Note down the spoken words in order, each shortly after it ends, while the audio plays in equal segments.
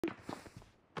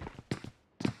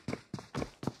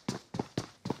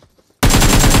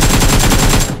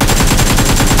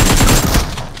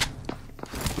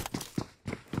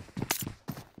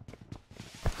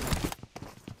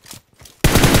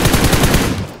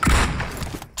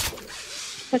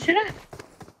کجا رفت؟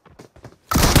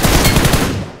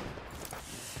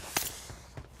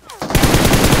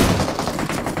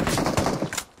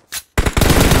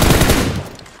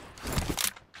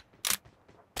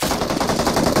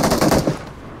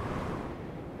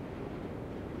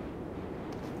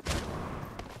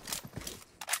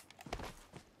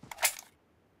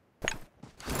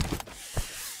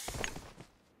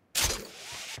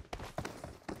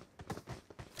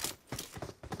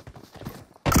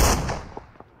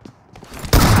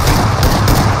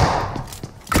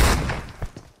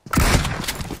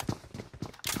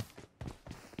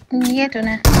 یه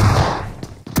دونه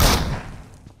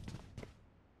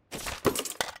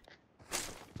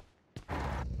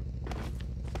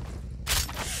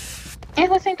ای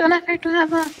حسین، 2 نفر تو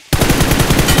هوا.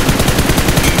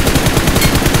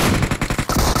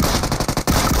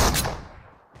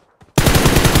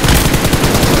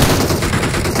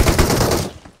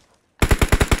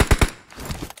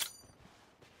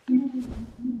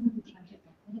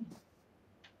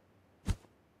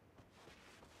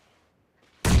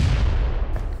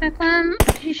 فکر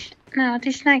کنم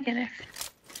آتیش نگرفت.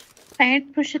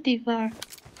 فرید پشت دیوار.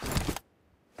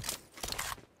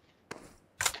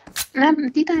 نه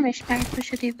دیدمش، فرید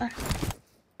پشت دیوار.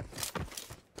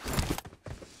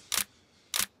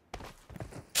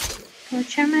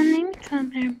 چرا من نمیتونم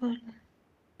برم بالا؟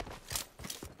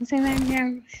 بذار برم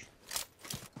بیارم روش.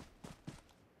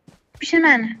 پیش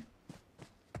منه.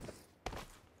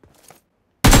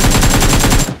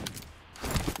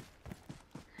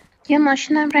 یه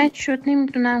ماشینم رد شد،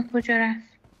 نمیدونم کجا رفت.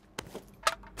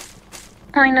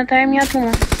 اینا داره میاد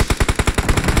اون.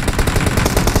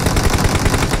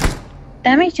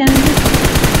 دمه جمعی.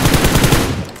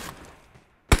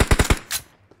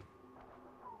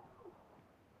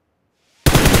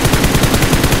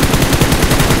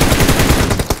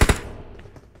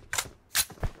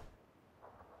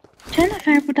 چند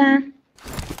نفر بودن؟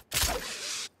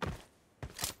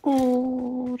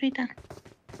 ریدن.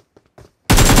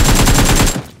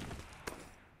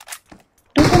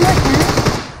 دو تا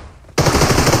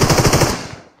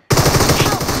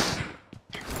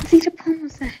زیر پامو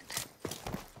زد.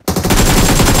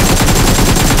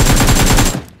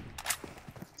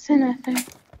 3 نفر،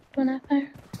 2 نفر.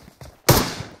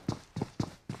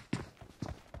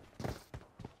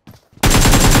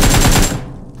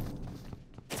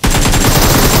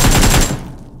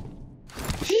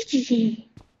 جی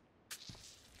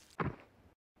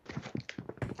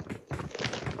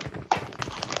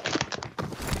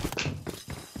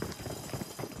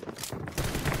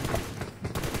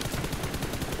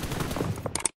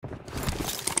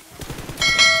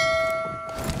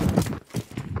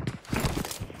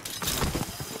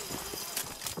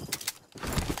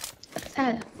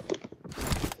سلام.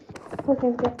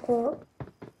 خودم تو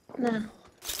نه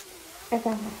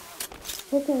ادامه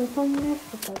خودم میخوام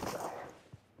نفت باز کنم.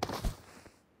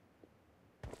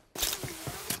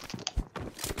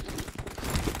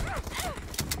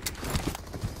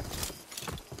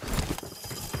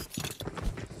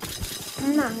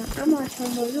 نه اما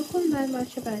چون بازو کن بعد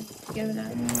ماشه بعد دیگه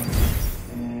برم.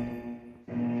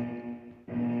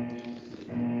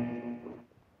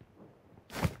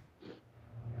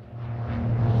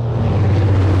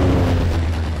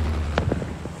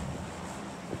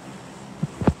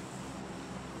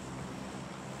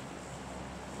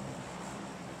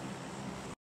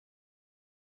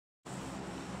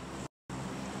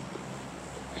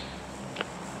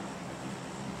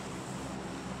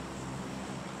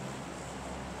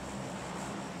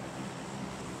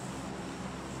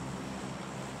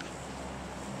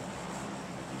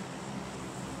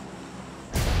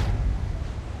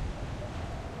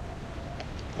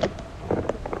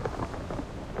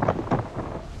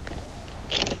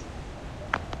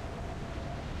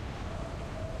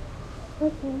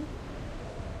 Okay.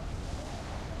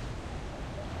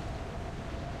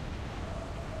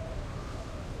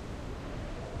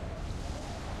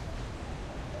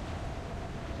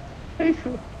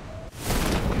 True.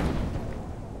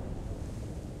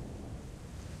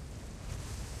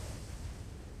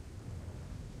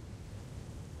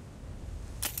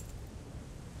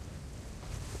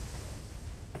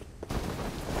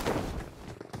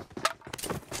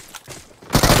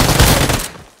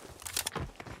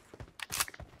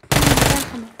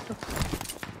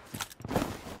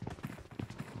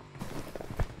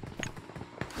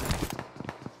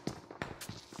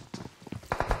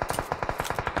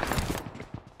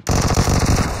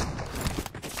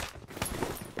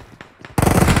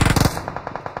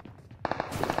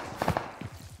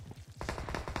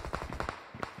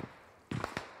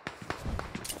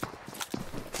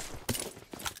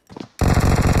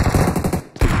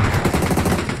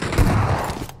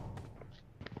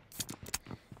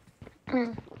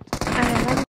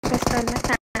 الان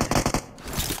بسالت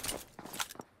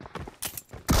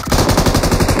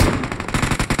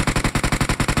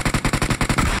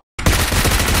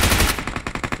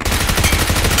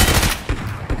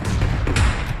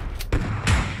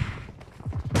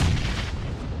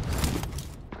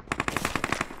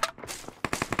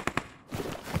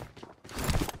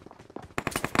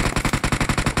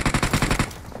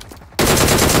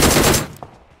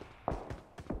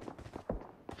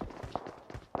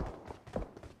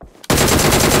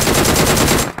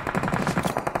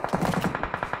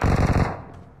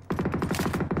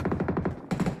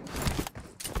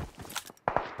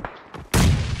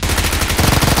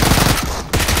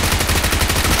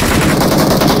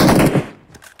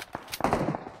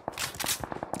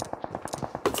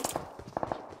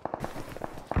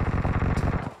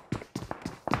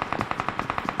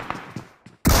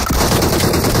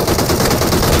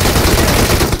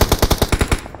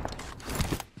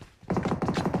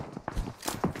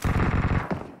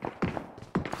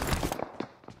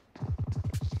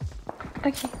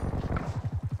اوکی.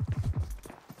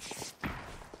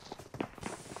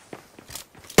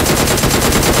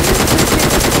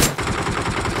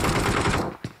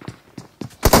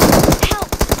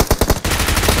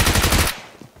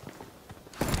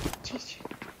 چی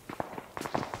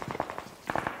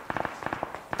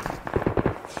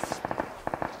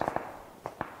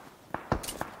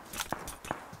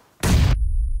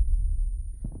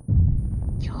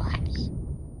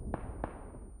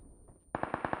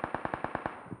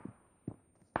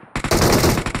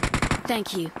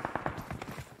Thank you.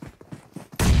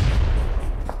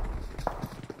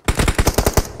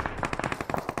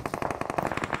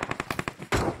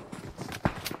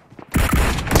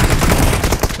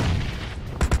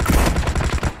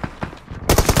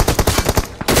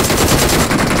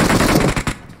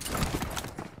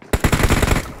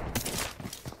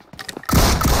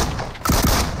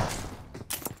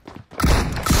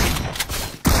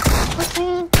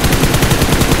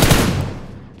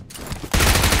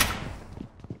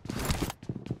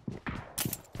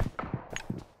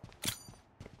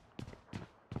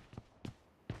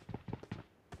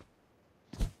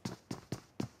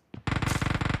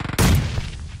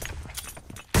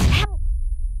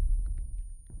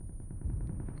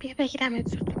 بیا بگیرم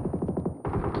زود.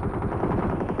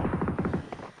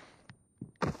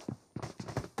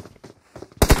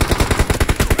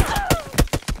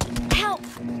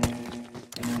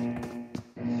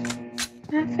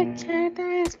 من فکر کردم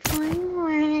اسفاین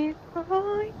اومد.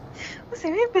 وای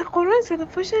حسین به قرآن صدا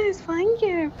پشت اسفاین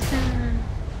گرفتم.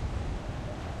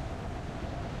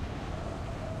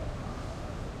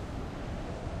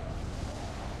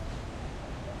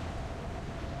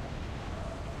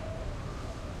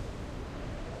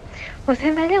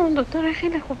 حسین ولی اون دکتر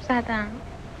خیلی خوب زدم.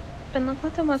 به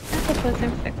نکات مثبت بازیم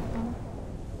فکر کنم.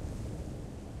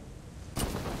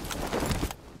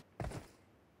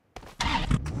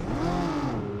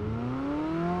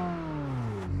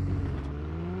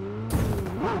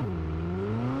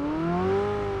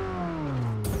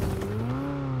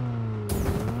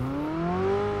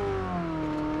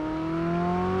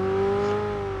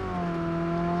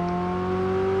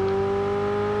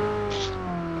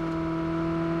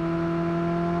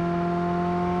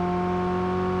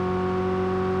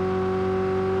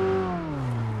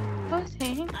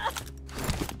 حسین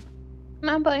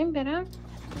من با این برم.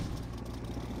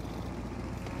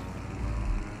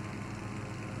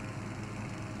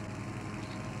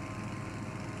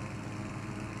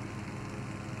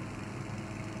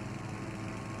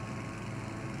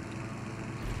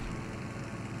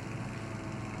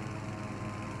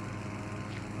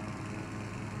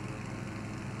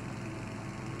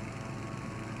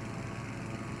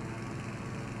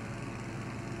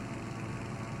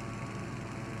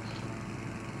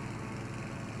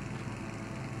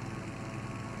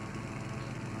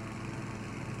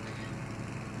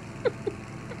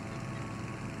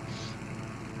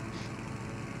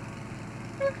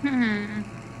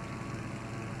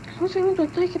 حسین اون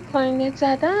دوتایی که پایینت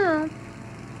زدم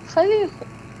خیلی خوب.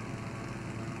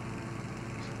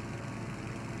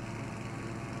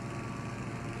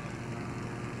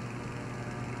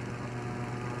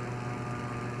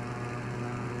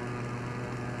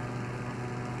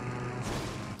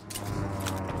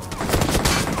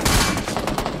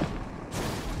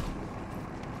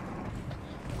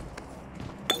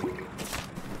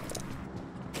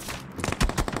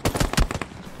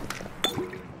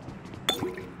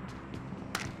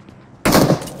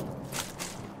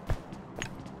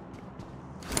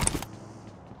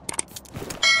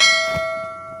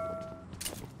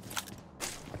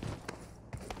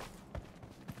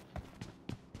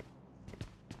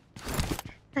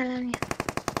 الان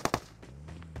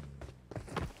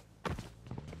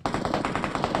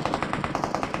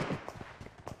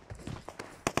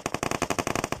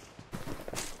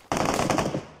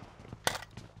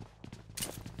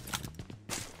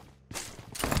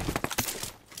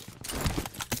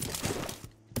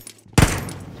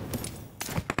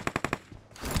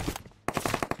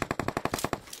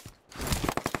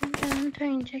تا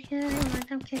اینجا که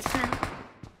اومدم کسم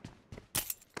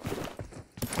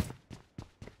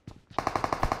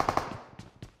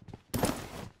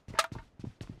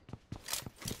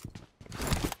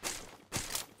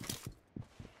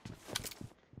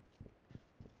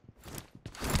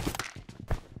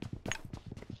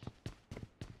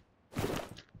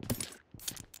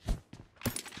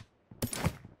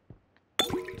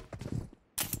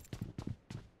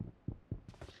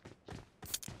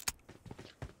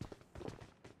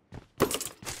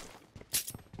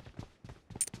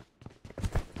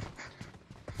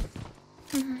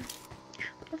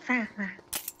بفهمم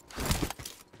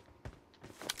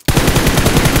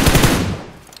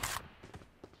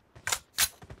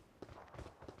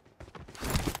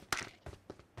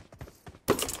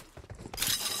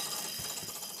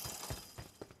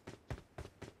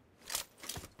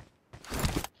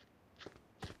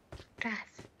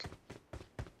رفت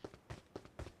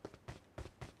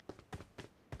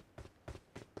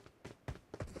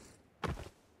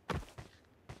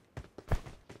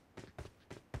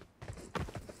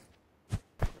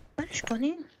بارش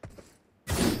کنیم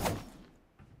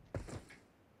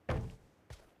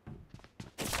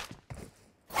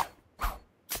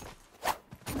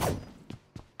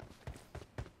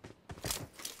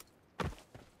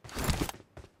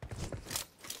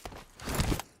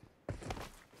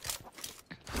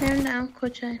نمیدونم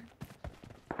کجا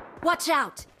Watch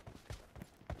out!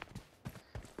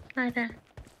 آره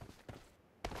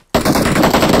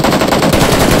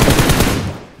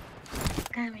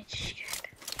دمیجش کرده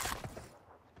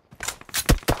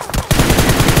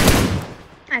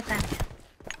ازم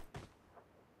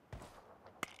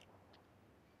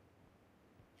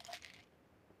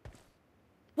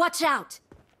Watch out!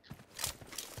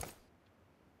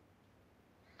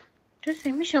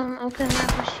 دوسته میشه اون اوپن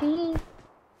نباشی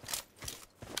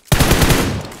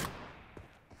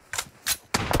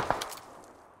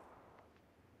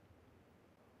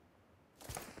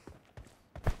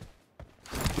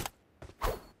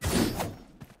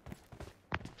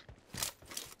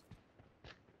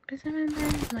بذار من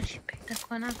برم ماشین پیدا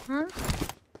کنم ها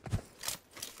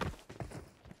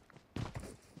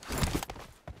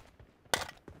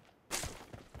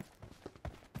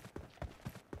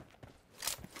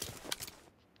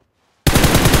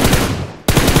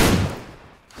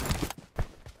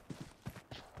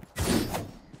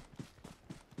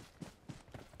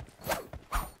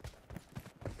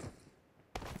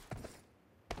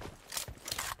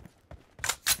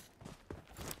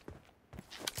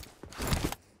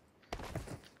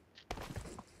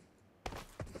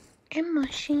این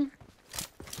ماشین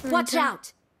Watch out!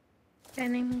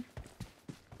 بنمون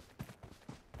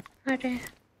آره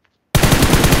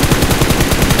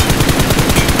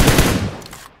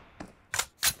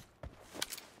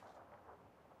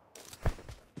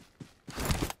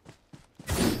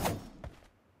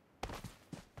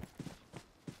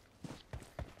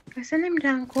اصلا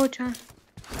نمیدونم کجا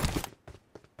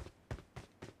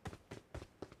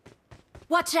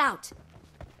Watch out!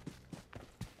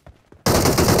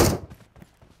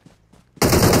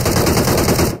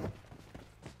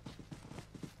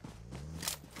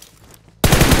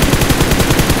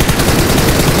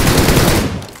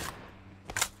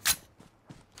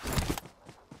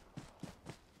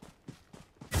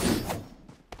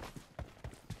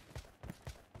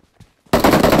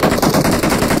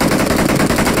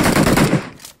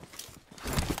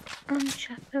 اون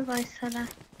چپ وایسادم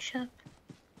چپ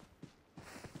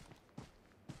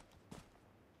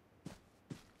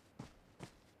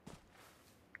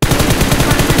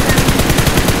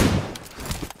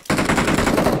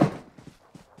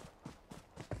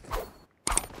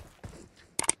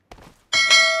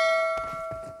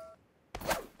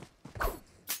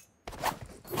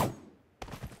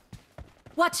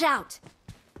Watch out!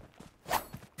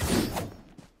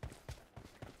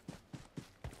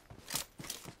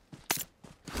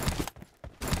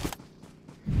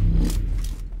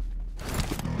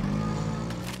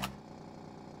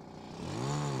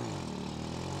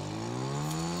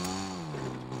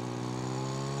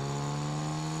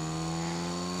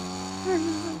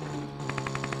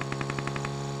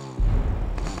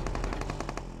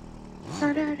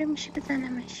 آره میشه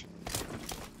بزنمش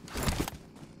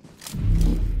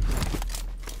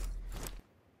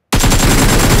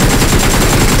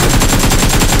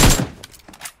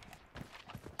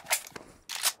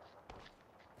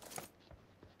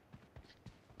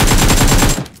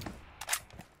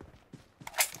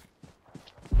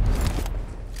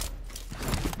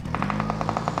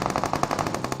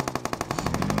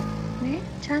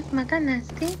هست اومدن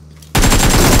نزدیک.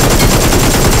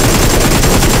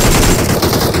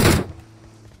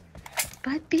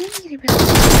 باید بگیری به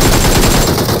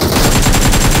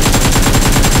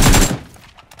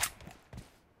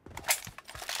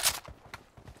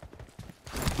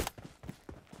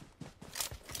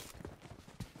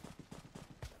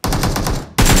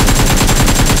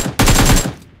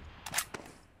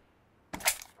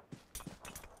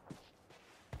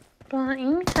با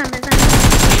این میتونم بزنم.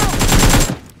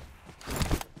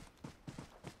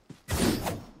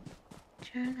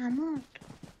 چرا نموند؟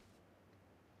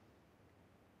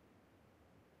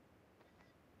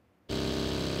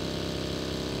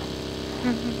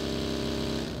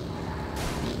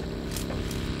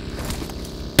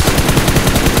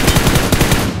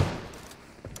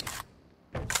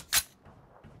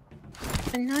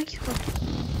 به ناک خود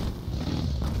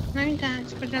نمیده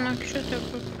از کجا ناک شده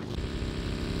بود.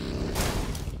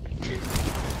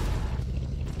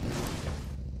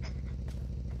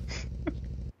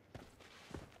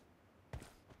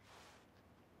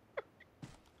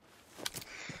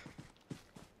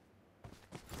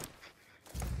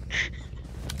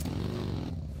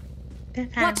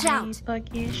 بفرمایید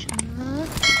باگی شما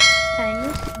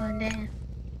سریع ساله.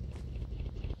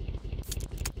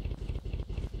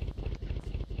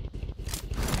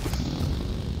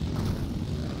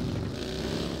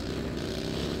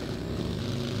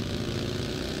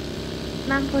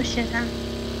 من پشتم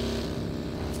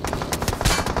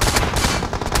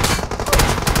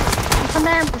میخوام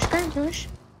برم پوش کنم توش.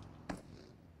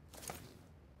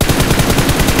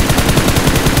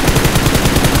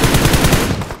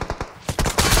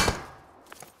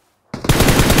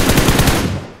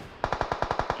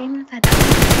 اینو زدم.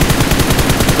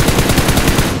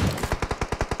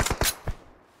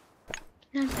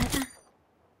 اینو زدم.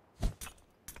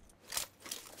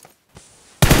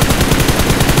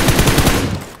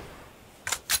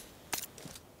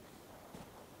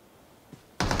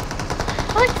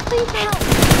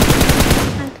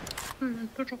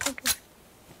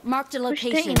 Marked a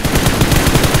location.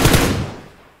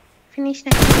 Finish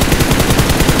that.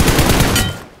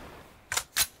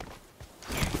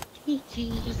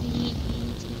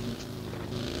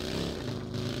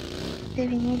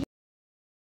 ببینید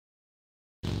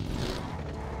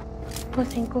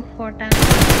پوسینکو خوردم.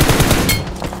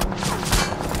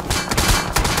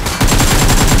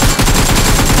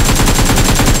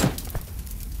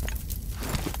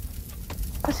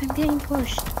 پوسین بیا این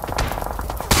پشت.